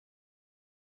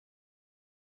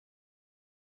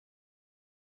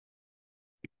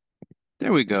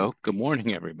There we go. Good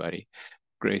morning, everybody.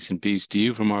 Grace and peace to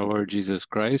you from our Lord Jesus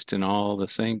Christ and all the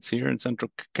saints here in Central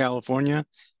California.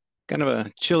 Kind of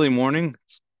a chilly morning.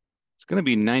 It's going to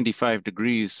be 95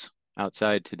 degrees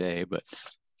outside today, but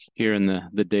here in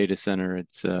the data center,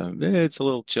 it's a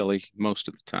little chilly most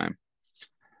of the time.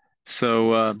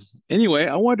 So anyway,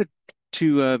 I wanted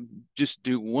to just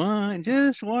do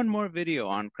just one more video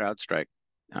on CrowdStrike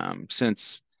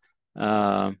since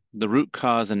the root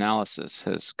cause analysis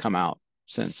has come out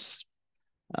since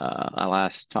I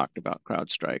last talked about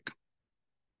CrowdStrike.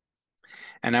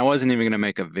 And I wasn't even going to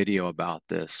make a video about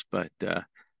this, but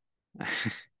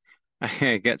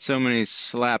I get so many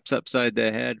slaps upside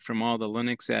the head from all the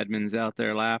Linux admins out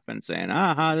there laughing, saying,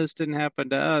 aha, this didn't happen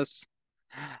to us.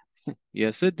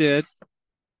 Yes, it did.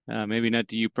 Maybe not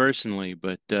to you personally,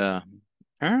 but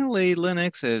apparently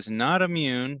Linux is not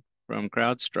immune from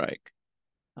CrowdStrike.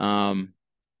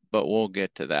 But we'll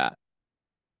get to that.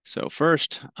 So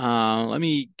first, let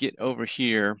me get over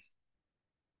here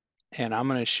and I'm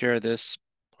going to share this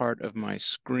part of my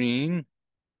screen.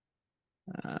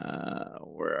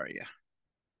 Where are you?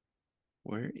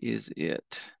 Where is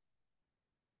it?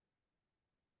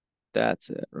 That's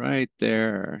it right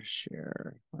there.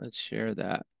 Share. Let's share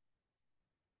that.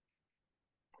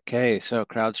 Okay, so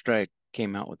CrowdStrike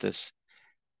came out with this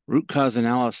root cause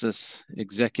analysis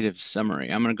executive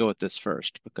summary. I'm going to go with this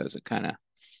first because it kind of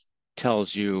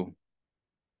tells you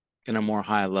in a more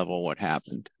high level what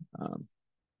happened. Um,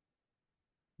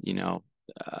 you know,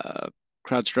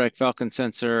 CrowdStrike Falcon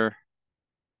sensor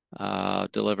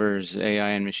delivers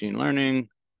AI and machine learning,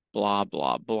 blah,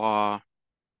 blah, blah.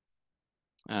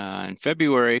 In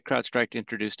February, CrowdStrike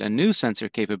introduced a new sensor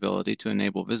capability to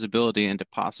enable visibility into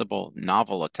possible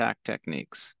novel attack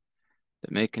techniques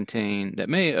that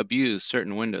may abuse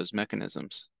certain Windows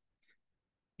mechanisms.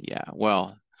 Yeah,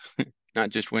 well, not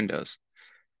just Windows.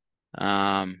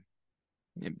 Um,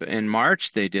 in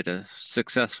March, they did a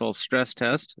successful stress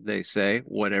test, they say,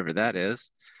 whatever that is.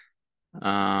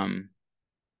 The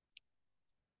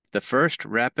first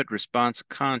rapid response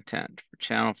content for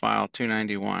channel file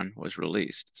 291 was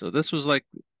released. So this was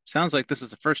sounds like this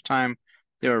is the first time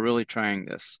they were really trying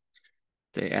this.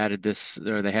 They added this,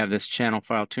 or they have this channel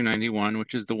file 291,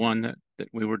 which is the one that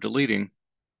we were deleting.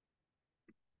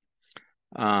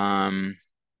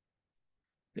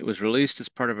 It was released as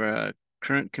part of a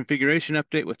current configuration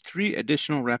update with 3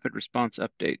 additional rapid response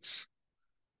updates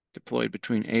deployed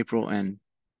between April 8th and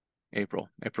April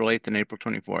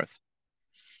 24th.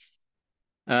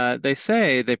 They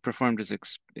say they performed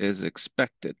as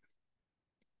expected.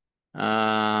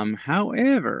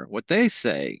 However, what they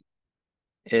say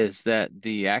is that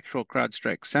the actual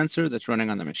CrowdStrike sensor that's running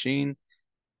on the machine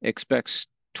expects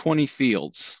 20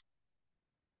 fields,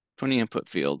 20 input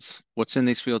fields. What's in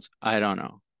these fields? I don't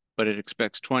know, but it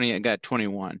expects 20. It got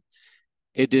 21.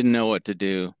 It didn't know what to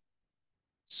do.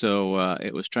 So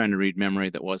it was trying to read memory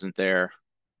that wasn't there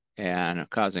and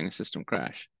causing a system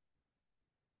crash.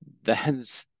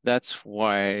 That's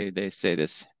why they say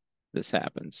this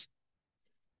happens.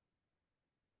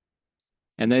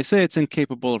 And they say it's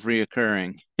incapable of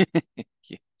reoccurring.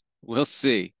 We'll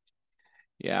see.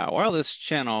 Yeah, while this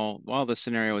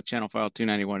scenario with channel file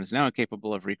 291 is now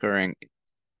incapable of recurring,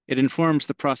 it informs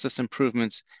the process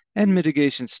improvements and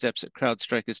mitigation steps that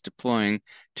CrowdStrike is deploying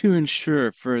to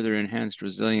ensure further enhanced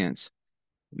resilience.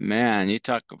 Man, you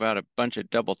talk about a bunch of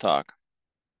double talk.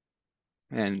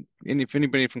 And if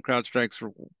anybody from CrowdStrike's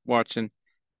watching,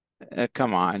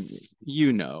 come on,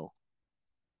 you know.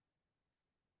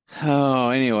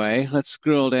 Oh, anyway, let's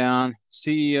scroll down.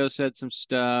 CEO said some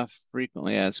stuff,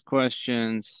 frequently asked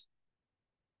questions.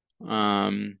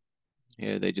 Here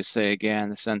they just say again,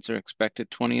 the sensor expected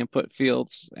 20 input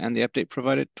fields and the update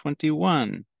provided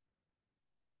 21.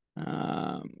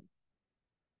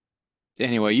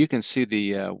 Anyway, you can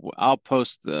see I'll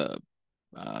post the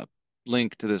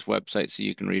link to this website so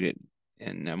you can read it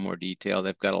in more detail.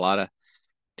 They've got a lot of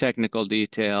technical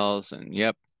details, and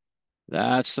yep,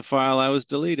 that's the file I was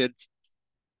deleted.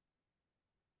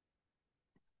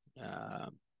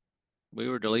 We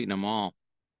were deleting them all.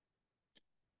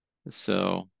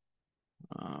 So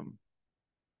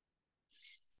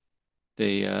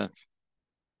the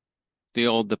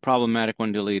problematic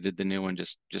one deleted, the new one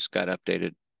just got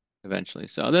updated eventually.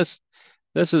 So this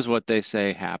is what they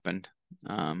say happened.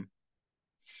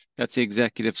 That's the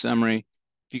executive summary.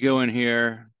 If you go in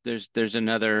here, there's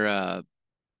another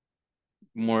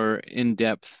more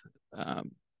in-depth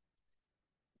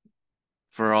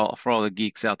for all the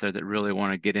geeks out there that really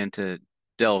want to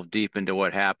delve deep into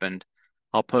what happened.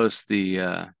 I'll post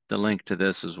the link to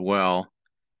this as well.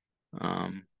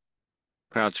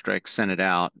 CrowdStrike sent it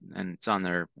out, and it's on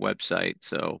their website,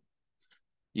 so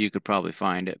you could probably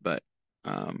find it. But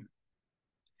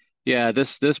yeah,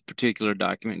 this particular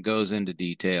document goes into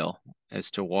detail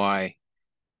as to why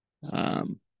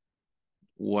um,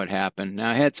 what happened.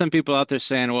 Now, I had some people out there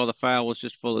saying, well, the file was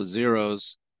just full of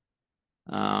zeros.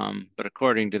 But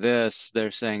according to this,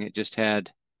 they're saying it just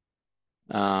had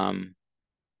um,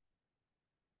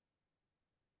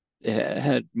 it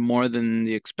had more than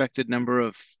the expected number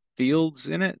of fields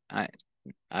in it. I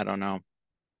don't know.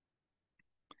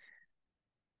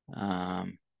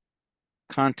 Um,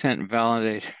 content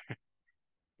validator.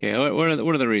 Okay, what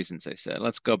are the reasons they said?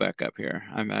 Let's go back up here.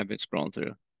 I've been scrolling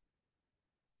through.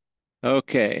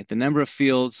 Okay, the number of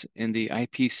fields in the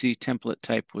IPC template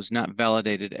type was not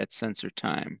validated at sensor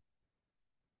time.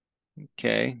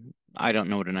 Okay, I don't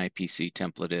know what an IPC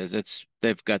template is.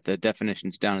 They've got the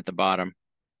definitions down at the bottom.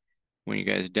 When you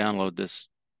guys download this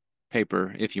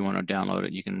paper, if you want to download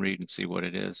it, you can read and see what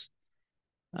it is.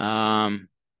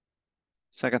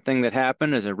 Second thing that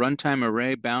happened is a runtime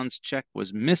array bounds check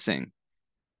was missing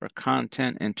for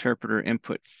content interpreter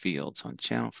input fields on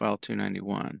channel file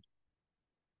 291.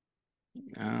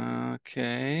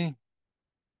 Okay.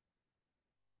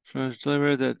 So it's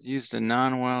delivered that used a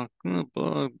non-wild blah,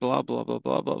 blah, blah, blah,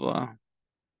 blah, blah, blah.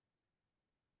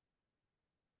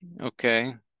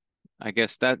 Okay. I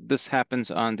guess that this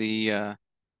happens on the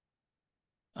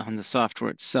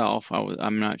software itself.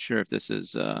 I'm not sure if this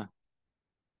is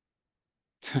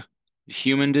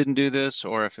human didn't do this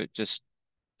or if this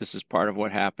is part of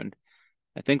what happened.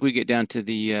 I think we get down to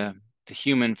the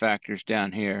human factors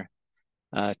down here.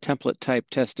 Template type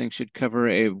testing should cover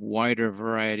a wider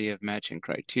variety of matching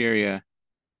criteria.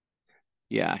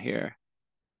 Yeah, here.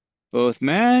 Both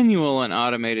manual and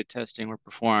automated testing were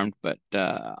performed, but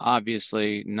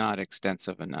obviously not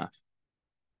extensive enough.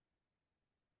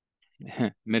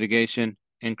 Mitigation,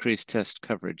 increased test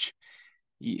coverage.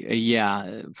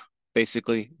 Yeah,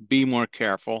 basically be more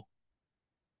careful.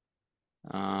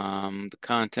 The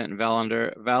content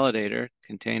validator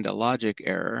contained a logic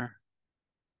error.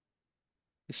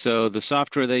 So the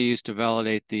software they used to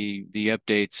validate the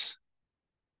updates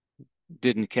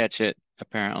didn't catch it,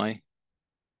 apparently.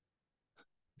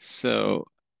 So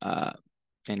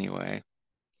anyway.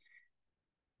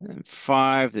 And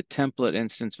 5, the template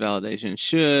instance validation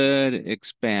should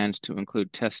expand to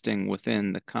include testing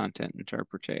within the content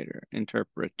interpreter.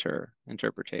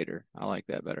 I like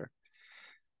that better.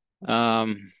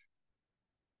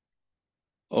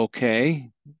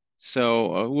 Okay.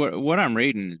 So what I'm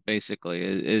reading basically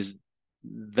is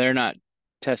they're not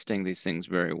testing these things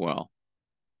very well.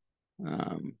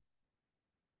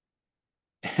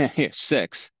 Here,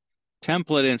 6,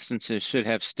 template instances should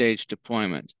have staged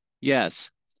deployment. Yes,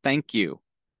 thank you.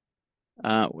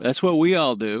 That's what we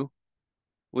all do.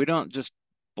 We don't just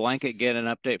blanket get an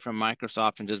update from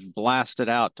Microsoft and just blast it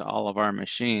out to all of our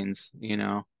machines,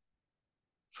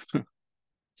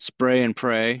 spray and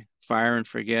pray, fire and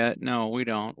forget. No, we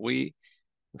don't.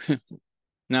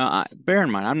 Now, bear in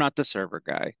mind, I'm not the server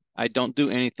guy. I don't do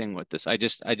anything with this. I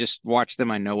just watch them.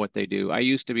 I know what they do. I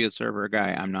used to be a server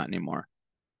guy. I'm not anymore.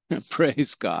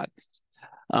 Praise God.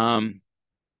 Um,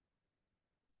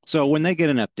 so when they get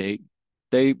an update,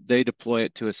 they deploy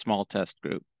it to a small test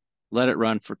group, let it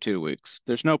run for 2 weeks.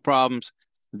 There's no problems.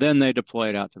 Then they deploy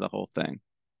it out to the whole thing.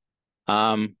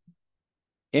 Um,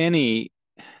 any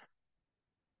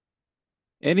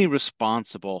any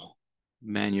responsible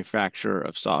manufacturer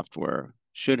of software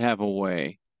should have a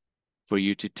way for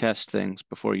you to test things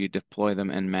before you deploy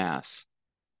them en masse.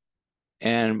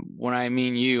 And when I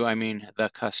mean you, I mean the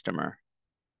customer.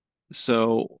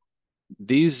 So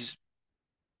these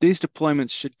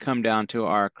deployments should come down to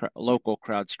our local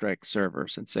CrowdStrike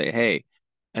servers and say, hey,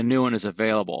 a new one is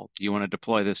available. Do you want to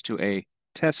deploy this to a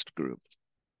test group?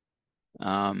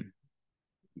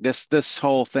 This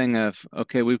whole thing of,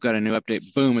 okay, we've got a new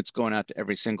update, boom, it's going out to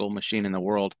every single machine in the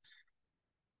world.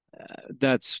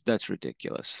 That's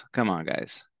ridiculous. Come on,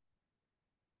 guys,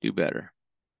 do better.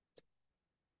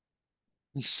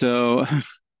 So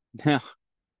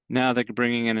now they're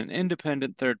bringing in an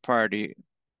independent third party,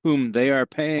 whom they are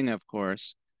paying, of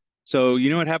course. So you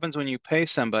know what happens when you pay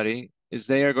somebody is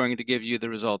they are going to give you the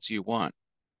results you want.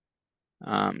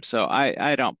 So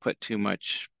I don't put too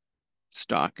much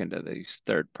stock into these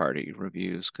third party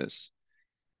reviews because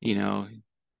you know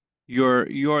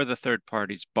you're the third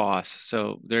party's boss,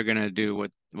 so they're going to do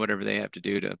whatever they have to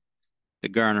do to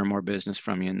garner more business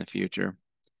from you in the future.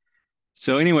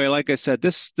 So anyway, like I said,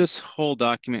 this whole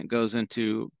document goes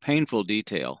into painful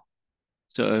detail.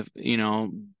 So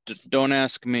if don't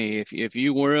ask me if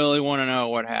you really want to know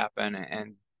what happened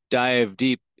and dive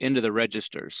deep into the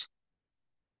registers.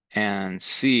 and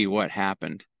see what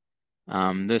happened.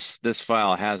 This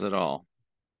file has it all.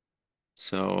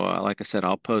 So, like I said,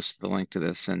 I'll post the link to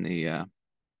this in the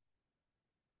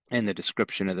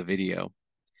description of the video.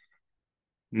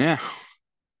 Now,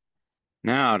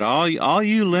 now to all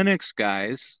you Linux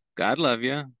guys, God love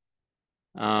you,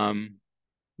 um,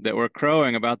 that were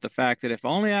crowing about the fact that if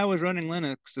only I was running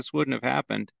Linux, this wouldn't have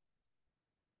happened.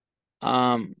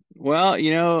 Well,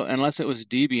 unless it was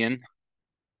Debian.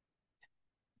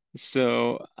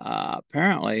 So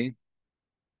apparently,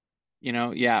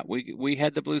 yeah, we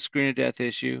had the blue screen of death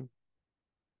issue.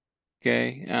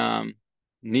 Okay.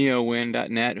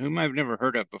 NeoWin.net, whom I've never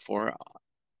heard of before.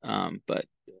 But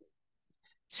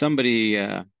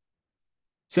somebody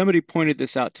somebody pointed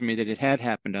this out to me that it had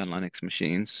happened on Linux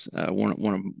machines.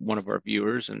 One of our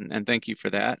viewers, and thank you for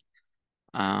that.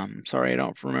 Sorry, I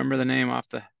don't remember the name off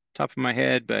the top of my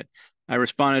head, but I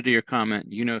responded to your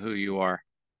comment. You know who you are,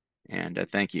 and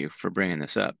thank you for bringing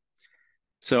this up.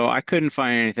 So I couldn't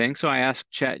find anything, so I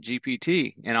asked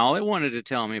ChatGPT, and all it wanted to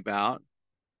tell me about.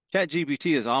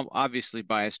 ChatGPT is obviously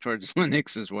biased towards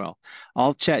Linux as well.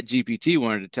 All ChatGPT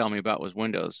wanted to tell me about was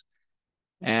Windows,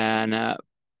 and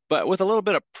but with a little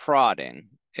bit of prodding,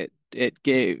 it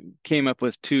came up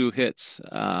with two hits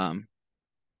about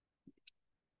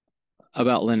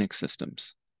Linux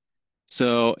systems.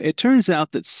 So it turns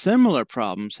out that similar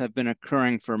problems have been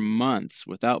occurring for months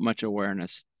without much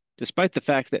awareness, despite the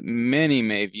fact that many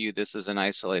may view this as an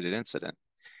isolated incident.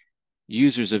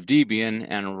 Users of Debian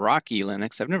and Rocky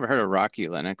Linux, I've never heard of Rocky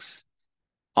Linux,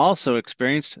 also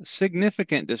experienced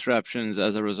significant disruptions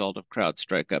as a result of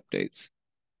CrowdStrike updates,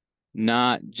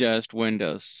 not just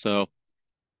Windows. So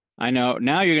I know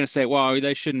now you're going to say, well,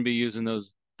 they shouldn't be using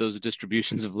those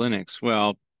distributions of Linux.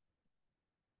 Well,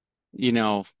 you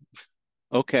know,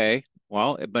 okay,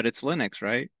 well, but it's Linux,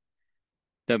 right?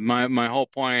 My whole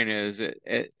point is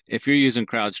if you're using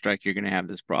CrowdStrike, you're going to have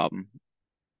this problem.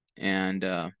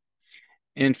 And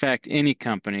in fact, any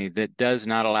company that does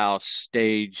not allow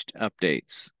staged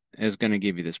updates is going to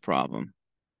give you this problem.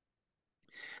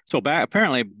 So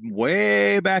apparently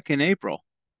way back in April,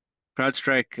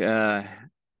 CrowdStrike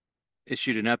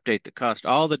issued an update that cost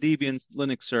all the Debian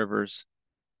Linux servers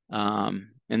in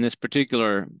this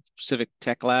particular Civic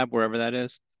Tech Lab, wherever that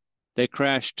is, they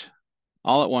crashed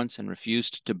all at once and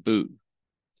refused to boot.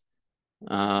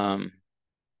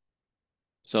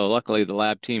 So luckily, the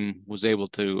lab team was able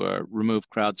to remove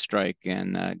CrowdStrike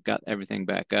and got everything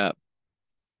back up.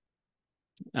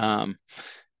 Um,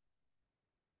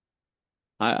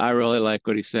 I really like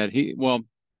what he said.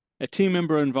 A team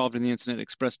member involved in the incident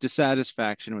expressed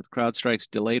dissatisfaction with CrowdStrike's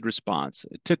delayed response.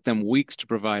 It took them weeks to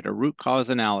provide a root cause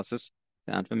analysis.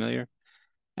 Sound familiar?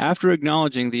 After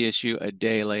acknowledging the issue a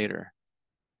day later.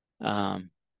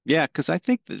 Yeah, because I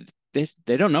think that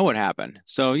they don't know what happened.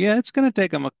 So yeah, it's going to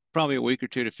take them probably a week or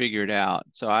two to figure it out.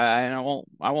 So I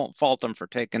won't fault them for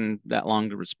taking that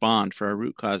long to respond for a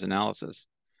root cause analysis.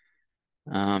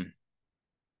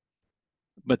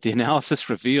 But the analysis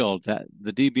revealed that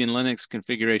the Debian Linux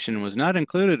configuration was not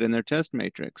included in their test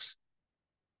matrix.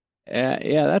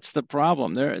 Yeah, that's the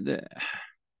problem.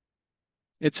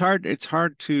 It's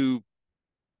hard to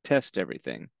test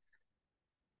everything.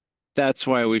 That's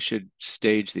why we should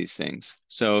stage these things.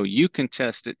 So you can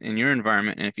test it in your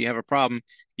environment, and if you have a problem,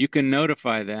 you can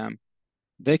notify them.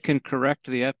 They can correct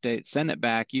the update, send it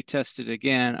back, you test it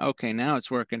again. Okay, now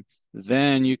it's working.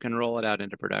 Then you can roll it out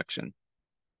into production.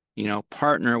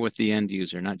 Partner with the end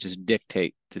user, not just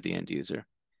dictate to the end user.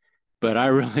 But I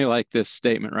really like this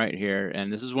statement right here.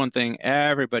 And this is one thing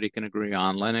everybody can agree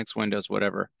on, Linux, Windows,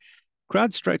 whatever.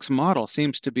 CrowdStrike's model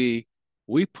seems to be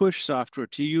we push software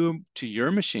to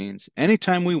your machines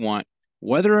anytime we want,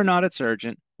 whether or not it's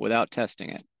urgent, without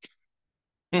testing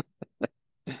it.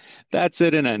 That's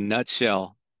it in a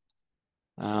nutshell.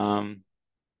 Yeah,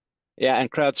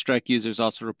 and CrowdStrike users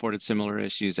also reported similar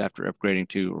issues after upgrading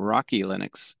to Rocky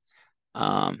Linux.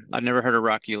 I've never heard of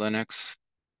Rocky Linux,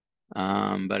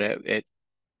 but it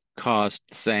caused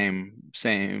the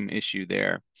same issue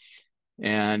there.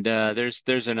 And there's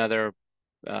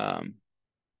um,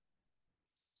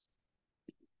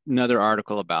 another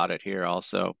article about it here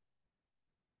also.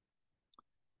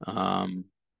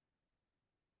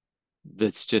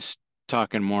 That's just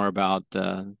talking more about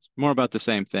the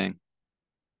same thing,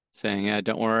 saying, yeah,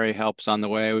 don't worry, help's on the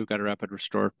way. We've got a rapid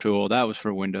restore tool. That was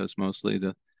for Windows mostly.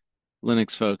 The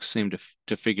Linux folks seem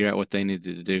to figure out what they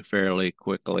needed to do fairly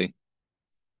quickly.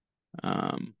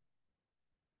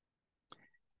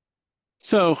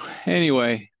 So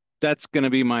anyway, that's going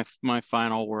to be my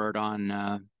final word on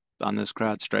this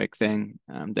CrowdStrike thing.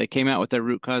 They came out with their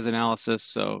root cause analysis,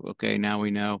 so okay, now we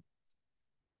know.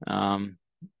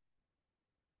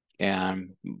 and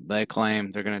they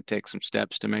claim they're going to take some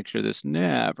steps to make sure this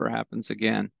never happens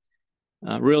again.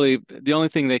 Really, the only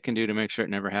thing they can do to make sure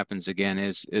it never happens again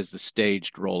is the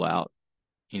staged rollout.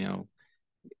 You know,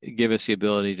 give us the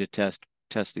ability to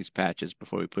test these patches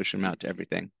before we push them out to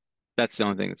everything. That's the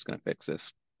only thing that's going to fix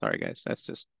this. Sorry, guys. That's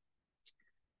just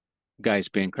guys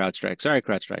being CrowdStrike. Sorry,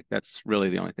 CrowdStrike. That's really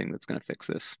the only thing that's going to fix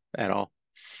this at all.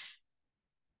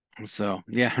 So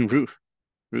yeah, and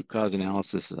root cause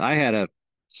analysis. I had a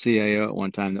CIO at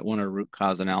one time that wanted a root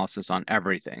cause analysis on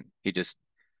everything. He just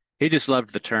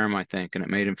loved the term, I think, and it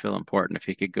made him feel important if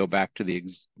he could go back to the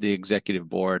executive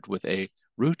board with a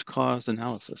root cause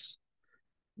analysis.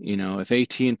 If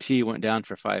AT&T went down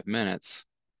for 5 minutes,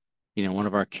 one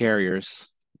of our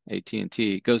carriers,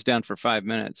 AT&T, goes down for 5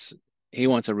 minutes, he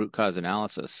wants a root cause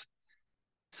analysis.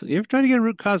 So you ever try to get a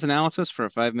root cause analysis for a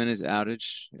 5 minute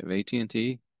outage of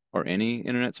AT&T or any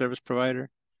internet service provider?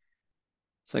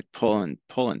 It's like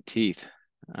pulling teeth.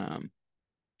 Um,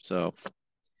 so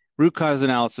root cause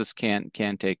analysis can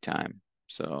take time.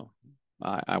 So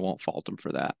I won't fault them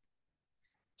for that.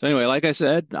 So anyway, like I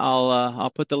said,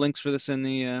 I'll put the links for this in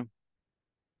the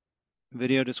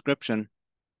video description.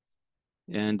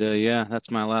 And yeah,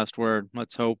 that's my last word.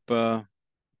 Let's hope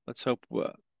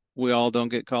we all don't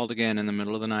get called again in the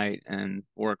middle of the night and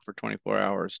work for 24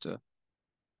 hours to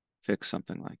fix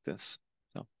something like this.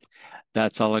 So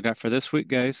that's all I got for this week,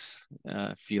 guys.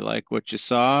 If you like what you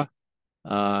saw,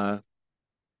 uh,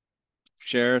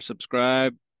 share,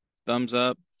 subscribe, thumbs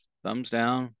up, thumbs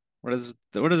down. What is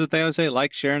it they always say?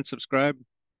 Like, share, and subscribe.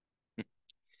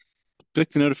 Click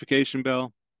the notification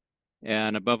bell,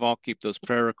 and above all, keep those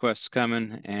prayer requests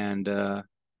coming. And to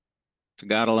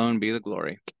God alone be the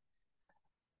glory.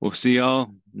 We'll see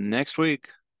y'all next week.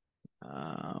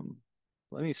 Um,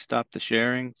 Let me stop the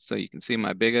sharing so you can see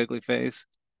my big ugly face.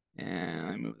 And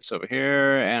I move this over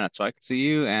here, and so I can see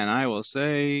you. And I will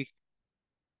say,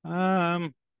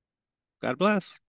 God bless.